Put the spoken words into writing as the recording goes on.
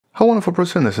Hello wonderful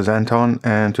person, this is Anton,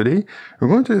 and today we're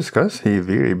going to discuss a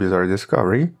very bizarre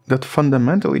discovery that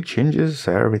fundamentally changes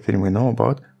everything we know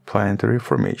about planetary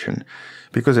formation.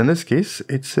 Because in this case,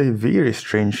 it's a very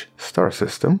strange star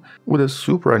system with a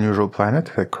super unusual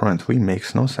planet that currently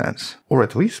makes no sense. Or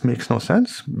at least makes no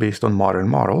sense based on modern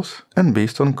models and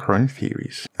based on current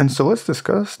theories. And so let's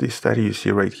discuss the study you see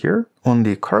right here on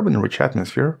the carbon-rich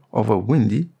atmosphere of a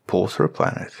windy pulsar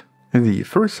planet. The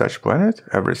first such planet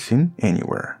ever seen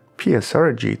anywhere.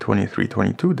 PSR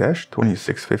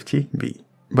J2322-2650b.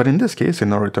 But in this case,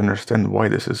 in order to understand why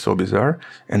this is so bizarre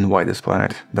and why this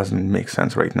planet doesn't make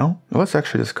sense right now, let's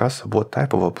actually discuss what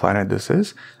type of a planet this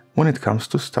is when it comes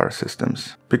to star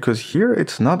systems. Because here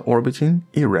it's not orbiting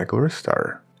a regular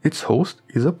star. Its host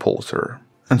is a pulsar.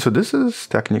 And so this is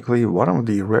technically one of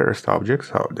the rarest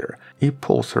objects out there, a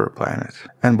pulsar planet.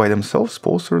 And by themselves,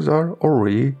 pulsars are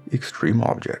already extreme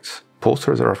objects.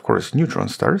 Pulsars are of course neutron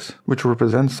stars, which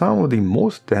represent some of the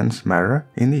most dense matter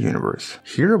in the universe.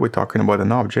 Here we're talking about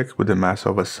an object with the mass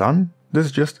of a sun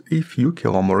that's just a few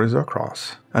kilometers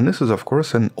across. And this is of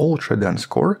course an ultra-dense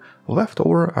core left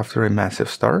over after a massive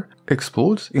star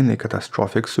explodes in a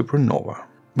catastrophic supernova.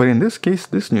 But in this case,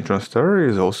 this neutron star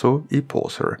is also a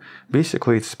pulsar.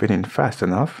 Basically, it's spinning fast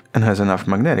enough and has enough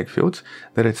magnetic fields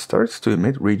that it starts to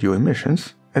emit radio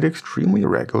emissions at extremely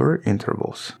regular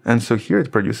intervals. And so here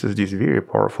it produces these very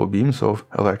powerful beams of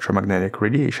electromagnetic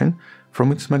radiation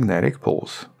from its magnetic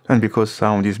poles. And because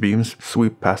some of these beams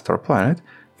sweep past our planet,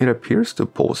 it appears to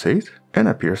pulsate and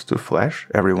appears to flash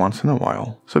every once in a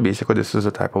while. So basically this is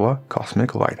a type of a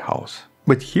cosmic lighthouse.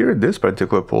 But here this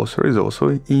particular pulsar is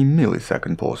also a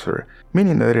millisecond pulsar,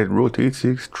 meaning that it rotates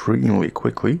extremely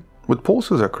quickly, with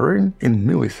pulses occurring in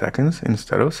milliseconds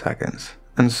instead of seconds.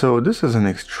 And so this is an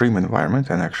extreme environment,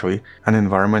 and actually an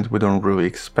environment we don't really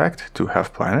expect to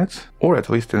have planets, or at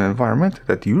least an environment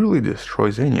that usually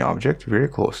destroys any object very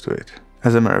close to it.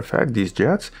 As a matter of fact, these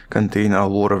jets contain a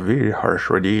lot of very harsh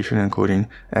radiation, including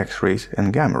X-rays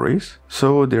and gamma rays,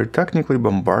 so they're technically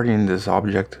bombarding this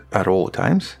object at all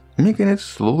times, making it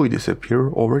slowly disappear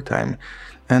over time.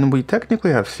 And we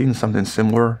technically have seen something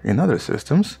similar in other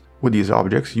systems, with these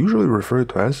objects usually referred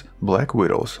to as black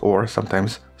widows or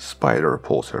sometimes spider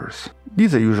pulsars.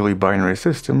 These are usually binary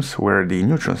systems where the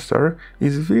neutron star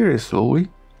is very slowly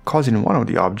causing one of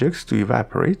the objects to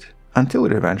evaporate until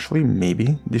it eventually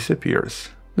maybe disappears.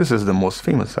 This is the most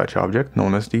famous such object,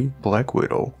 known as the black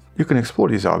widow. You can explore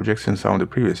these objects in some of the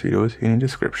previous videos in the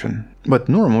description. But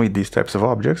normally these types of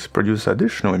objects produce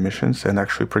additional emissions and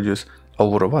actually produce a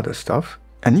lot of other stuff,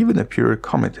 and even appear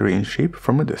cometary in shape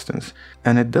from a distance.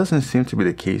 And it doesn't seem to be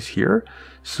the case here,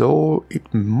 so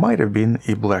it might have been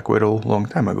a black widow a long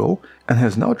time ago and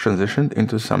has now transitioned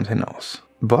into something else.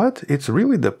 But it's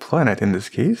really the planet in this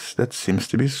case that seems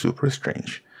to be super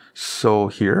strange. So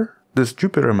here, this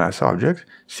Jupiter mass object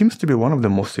seems to be one of the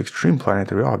most extreme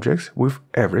planetary objects we've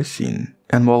ever seen.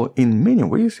 And while in many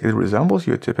ways it resembles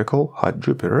your typical hot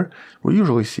Jupiter we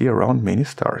usually see around many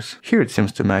stars, here it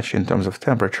seems to match in terms of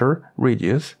temperature,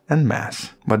 radius, and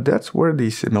mass. But that's where the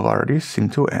similarities seem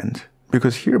to end.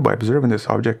 Because here, by observing this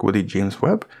object with the James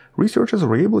Webb, researchers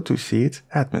were able to see its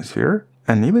atmosphere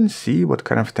and even see what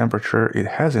kind of temperature it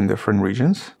has in different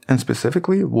regions, and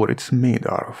specifically what it's made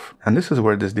out of. And this is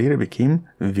where this data became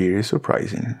very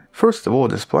surprising. First of all,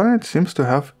 this planet seems to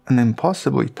have an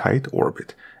impossibly tight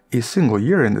orbit. A single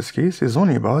year in this case is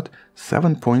only about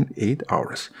 7.8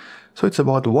 hours. So it's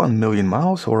about 1 million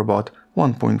miles or about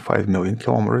 1.5 million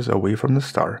kilometers away from the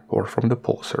star or from the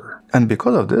pulsar. And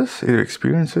because of this, it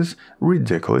experiences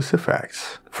ridiculous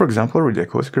effects. For example,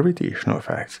 ridiculous gravitational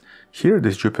effects. Here,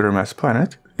 this Jupiter mass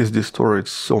planet is distorted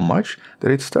so much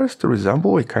that it starts to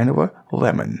resemble a kind of a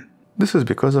lemon. This is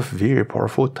because of very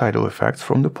powerful tidal effects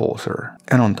from the pulsar.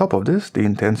 And on top of this, the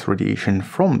intense radiation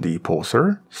from the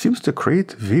pulsar seems to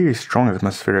create very strong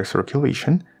atmospheric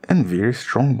circulation and very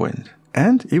strong wind.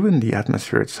 And even the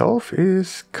atmosphere itself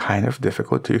is kind of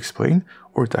difficult to explain,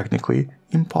 or technically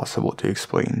impossible to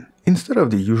explain. Instead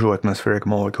of the usual atmospheric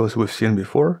molecules we've seen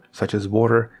before, such as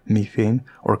water, methane,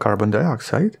 or carbon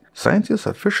dioxide, scientists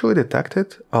officially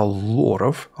detected a lot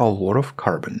of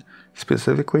carbon,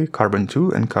 specifically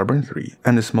carbon-2 and carbon-3.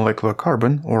 And this molecular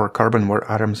carbon, or carbon where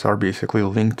atoms are basically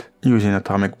linked using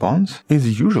atomic bonds,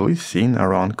 is usually seen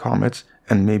around comets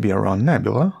and maybe around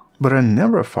nebula, but are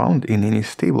never found in any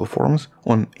stable forms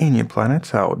on any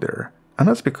planets out there. And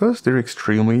that's because they're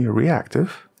extremely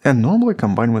reactive and normally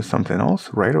combine with something else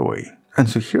right away. And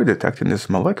so here detecting this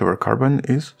molecular carbon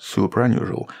is super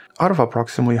unusual. Out of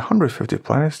approximately 150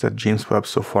 planets that James Webb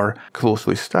so far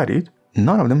closely studied,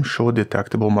 none of them show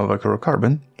detectable molecular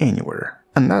carbon anywhere.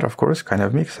 And that of course kind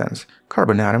of makes sense.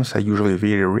 Carbon atoms are usually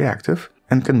very reactive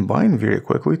and combine very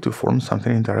quickly to form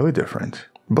something entirely different.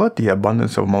 But the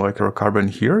abundance of molecular carbon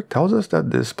here tells us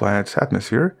that this planet's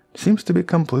atmosphere seems to be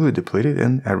completely depleted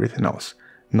in everything else.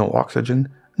 No oxygen,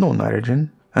 no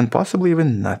nitrogen, and possibly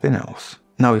even nothing else.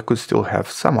 Now it could still have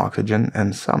some oxygen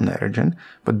and some nitrogen,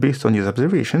 but based on these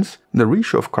observations, the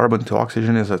ratio of carbon to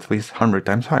oxygen is at least 100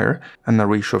 times higher, and the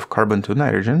ratio of carbon to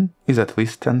nitrogen is at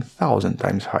least 10,000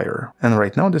 times higher. And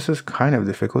right now this is kind of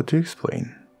difficult to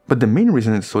explain. But the main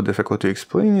reason it's so difficult to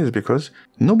explain is because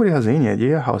nobody has any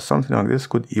idea how something like this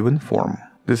could even form.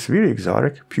 This very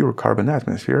exotic, pure carbon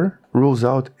atmosphere rules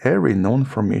out every known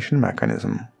formation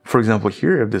mechanism. For example,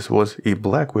 here, if this was a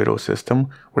black widow system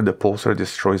where the pulsar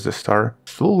destroys the star,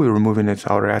 slowly removing its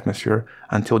outer atmosphere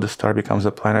until the star becomes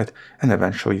a planet and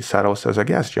eventually settles as a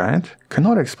gas giant,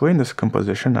 cannot explain this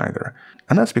composition either.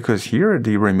 And that's because here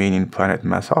the remaining planet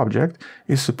mass object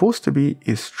is supposed to be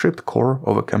a stripped core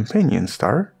of a companion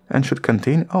star and should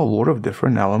contain a lot of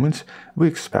different elements we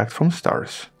expect from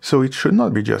stars. So it should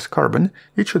not be just carbon,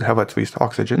 it should have at least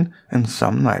oxygen and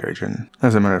some nitrogen.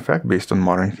 As a matter of fact, based on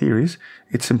modern theories,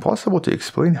 it's impossible to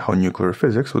explain how nuclear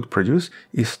physics would produce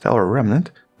a stellar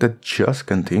remnant that just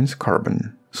contains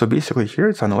carbon. So basically here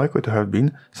it's unlikely to have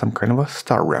been some kind of a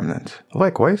star remnant.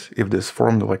 Likewise, if this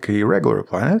formed like a regular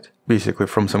planet, basically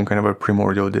from some kind of a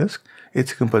primordial disk,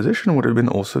 its composition would have been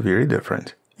also very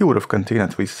different. It would have contained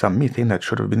at least some methane that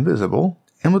should have been visible,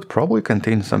 and would probably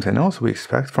contain something else we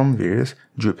expect from various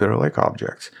Jupiter-like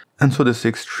objects. And so this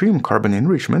extreme carbon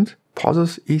enrichment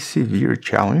poses a severe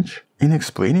challenge in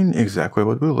explaining exactly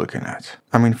what we're looking at.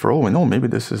 I mean, for all we know, maybe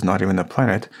this is not even a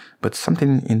planet, but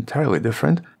something entirely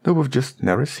different that we've just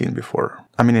never seen before.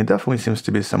 I mean, it definitely seems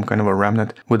to be some kind of a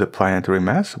remnant with a planetary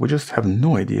mass, we just have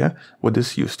no idea what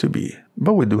this used to be.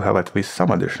 But we do have at least some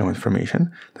additional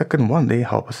information that can one day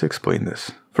help us explain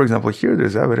this. For example, here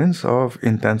there's evidence of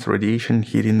intense radiation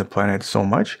heating the planet so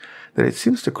much that it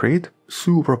seems to create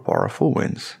super powerful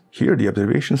winds. Here the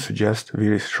observations suggest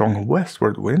very strong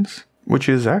westward winds, which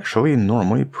is actually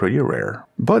normally pretty rare.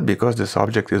 But because this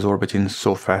object is orbiting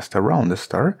so fast around the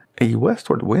star, a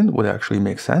westward wind would actually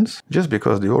make sense just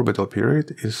because the orbital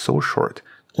period is so short,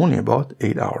 only about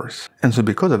 8 hours. And so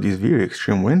because of these very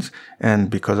extreme winds and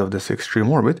because of this extreme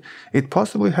orbit, it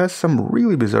possibly has some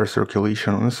really bizarre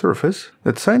circulation on the surface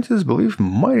that scientists believe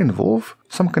might involve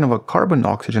some kind of a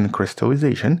carbon-oxygen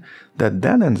crystallization that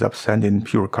then ends up sending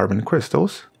pure carbon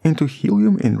crystals into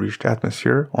helium-enriched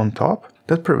atmosphere on top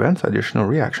that prevents additional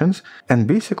reactions and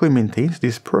basically maintains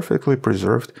these perfectly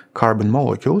preserved carbon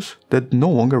molecules that no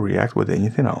longer react with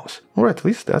anything else. Or at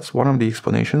least that's one of the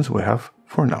explanations we have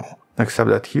for now. Except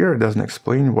that here it doesn't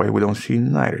explain why we don't see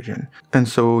nitrogen. And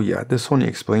so yeah, this only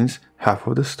explains half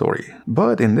of the story.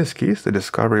 But in this case, the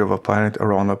discovery of a planet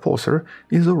around a pulsar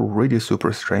is already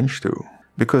super strange too.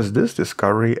 Because this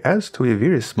discovery adds to a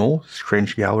very small,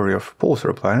 strange gallery of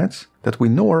pulsar planets that we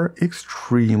know are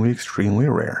extremely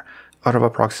rare. Out of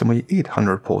approximately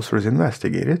 800 pulsars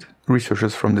investigated,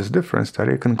 researchers from this different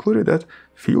study concluded that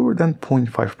fewer than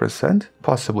 0.5%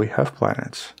 possibly have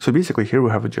planets. So basically here we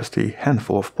have just a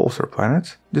handful of pulsar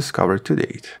planets discovered to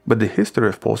date. But the history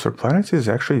of pulsar planets is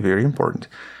actually very important,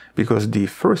 because the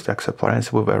first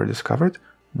exoplanets we've ever discovered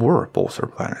were pulsar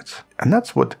planets. And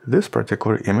that's what this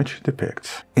particular image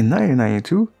depicts. In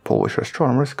 1992, Polish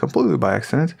astronomers completely by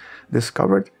accident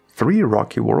discovered 3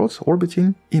 rocky worlds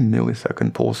orbiting a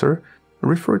millisecond pulsar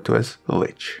referred to as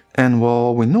Lich. And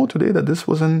well, we know today that this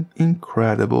was an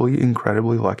incredibly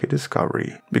lucky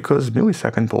discovery, because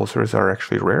millisecond pulsars are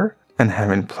actually rare, and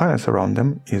having planets around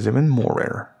them is even more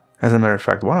rare. As a matter of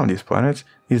fact, one of these planets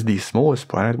is the smallest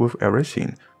planet we've ever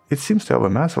seen. It seems to have a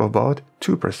mass of about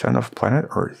 2% of planet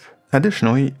Earth.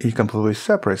 Additionally, a completely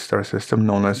separate star system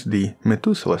known as the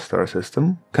Methuselah star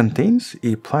system contains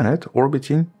a planet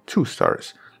orbiting 2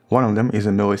 stars. One of them is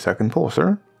a millisecond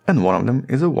pulsar, and one of them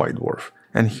is a white dwarf.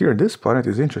 And here this planet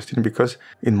is interesting because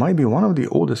it might be one of the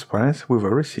oldest planets we've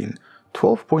ever seen,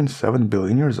 12.7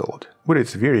 billion years old, with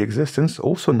its very existence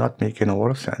also not making a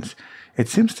lot of sense. It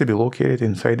seems to be located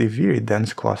inside a very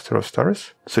dense cluster of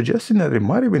stars, suggesting that it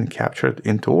might have been captured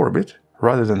into orbit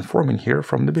rather than forming here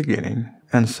from the beginning.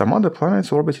 And some other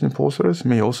planets orbiting pulsars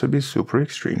may also be super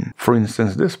extreme. For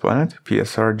instance, this planet,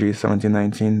 PSR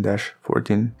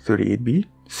J1719-1438b,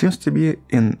 seems to be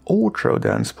an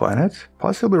ultra-dense planet,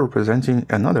 possibly representing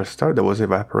another star that was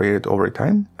evaporated over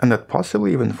time, and that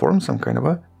possibly even formed some kind of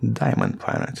a diamond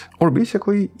planet. Or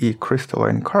basically a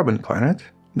crystalline carbon planet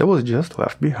that was just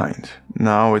left behind.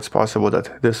 Now, it's possible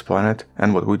that this planet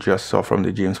and what we just saw from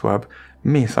the James Webb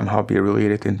may somehow be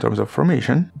related in terms of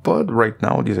formation, but right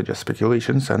now these are just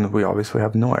speculations and we obviously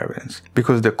have no evidence,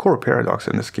 because the core paradox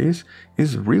in this case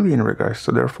is really in regards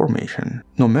to their formation.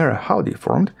 No matter how they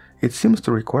formed, it seems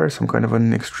to require some kind of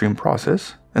an extreme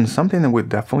process, and something that we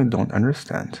definitely don't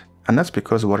understand. And that's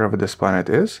because whatever this planet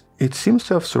is, it seems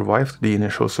to have survived the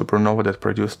initial supernova that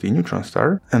produced the neutron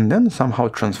star, and then somehow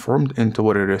transformed into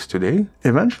what it is today,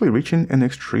 eventually reaching an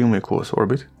extremely close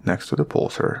orbit next to the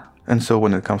pulsar. And so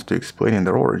when it comes to explaining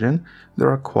their origin, there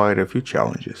are quite a few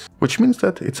challenges. Which means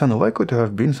that it's unlikely to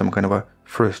have been some kind of a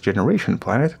first-generation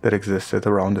planet that existed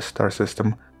around the star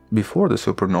system before the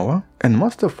supernova and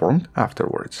must have formed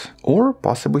afterwards, or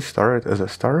possibly started as a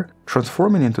star,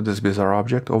 transforming into this bizarre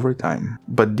object over time.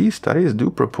 But these studies do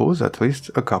propose at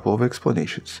least a couple of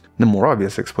explanations. The more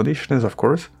obvious explanation is, of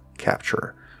course,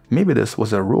 capture. Maybe this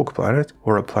was a rogue planet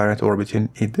or a planet orbiting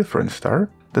a different star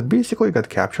that basically got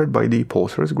captured by the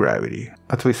pulsar's gravity.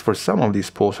 At least for some of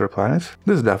these pulsar planets,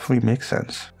 this definitely makes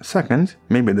sense. Second,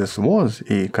 maybe this was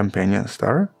a companion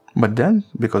star, but then,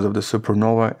 because of the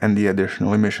supernova and the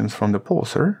additional emissions from the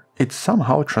pulsar, it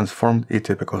somehow transformed a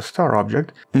typical star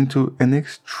object into an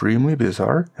extremely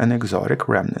bizarre and exotic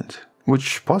remnant,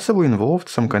 which possibly involved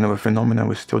some kind of a phenomenon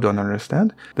we still don't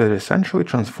understand that essentially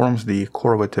transforms the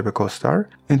core of a typical star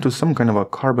into some kind of a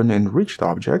carbon-enriched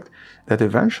object that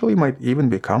eventually might even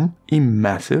become a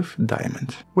massive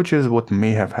diamond, which is what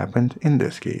may have happened in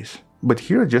this case. But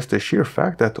here, just the sheer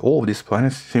fact that all of these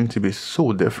planets seem to be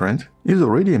so different is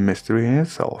already a mystery in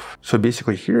itself. So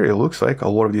basically here it looks like a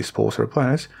lot of these pulsar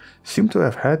planets seem to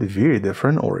have had very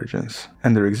different origins,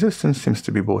 and their existence seems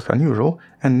to be both unusual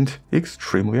and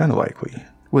extremely unlikely.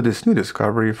 With this new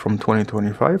discovery from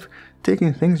 2025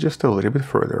 taking things just a little bit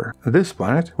further. This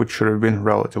planet, which should have been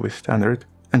relatively standard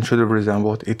and should have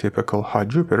resembled a typical hot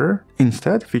Jupiter,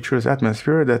 instead features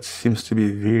atmosphere that seems to be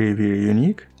very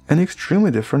unique and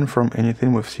extremely different from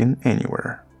anything we've seen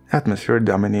anywhere. Atmosphere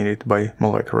dominated by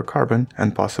molecular carbon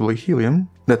and possibly helium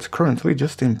that's currently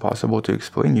just impossible to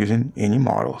explain using any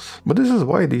models. But this is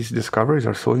why these discoveries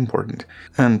are so important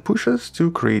and push us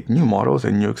to create new models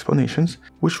and new explanations,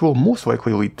 which will most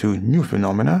likely lead to new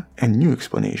phenomena and new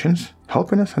explanations,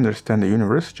 helping us understand the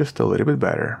universe just a little bit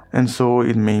better. And so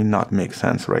it may not make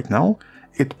sense right now,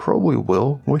 it probably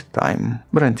will with time.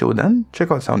 But until then,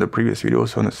 check out some of the previous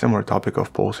videos on a similar topic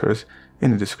of pulsars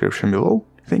in the description below.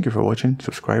 Thank you for watching,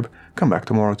 subscribe, come back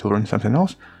tomorrow to learn something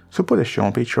else, support the show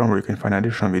on Patreon where you can find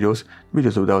additional videos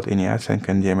without any ads and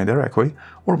can DM me directly,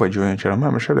 or by joining a channel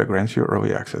membership that grants you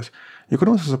early access. You can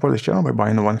also support this channel by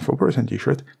buying the 1 full person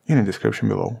t-shirt in the description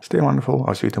below. Stay wonderful,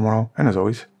 I'll see you tomorrow, and as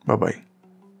always, bye bye.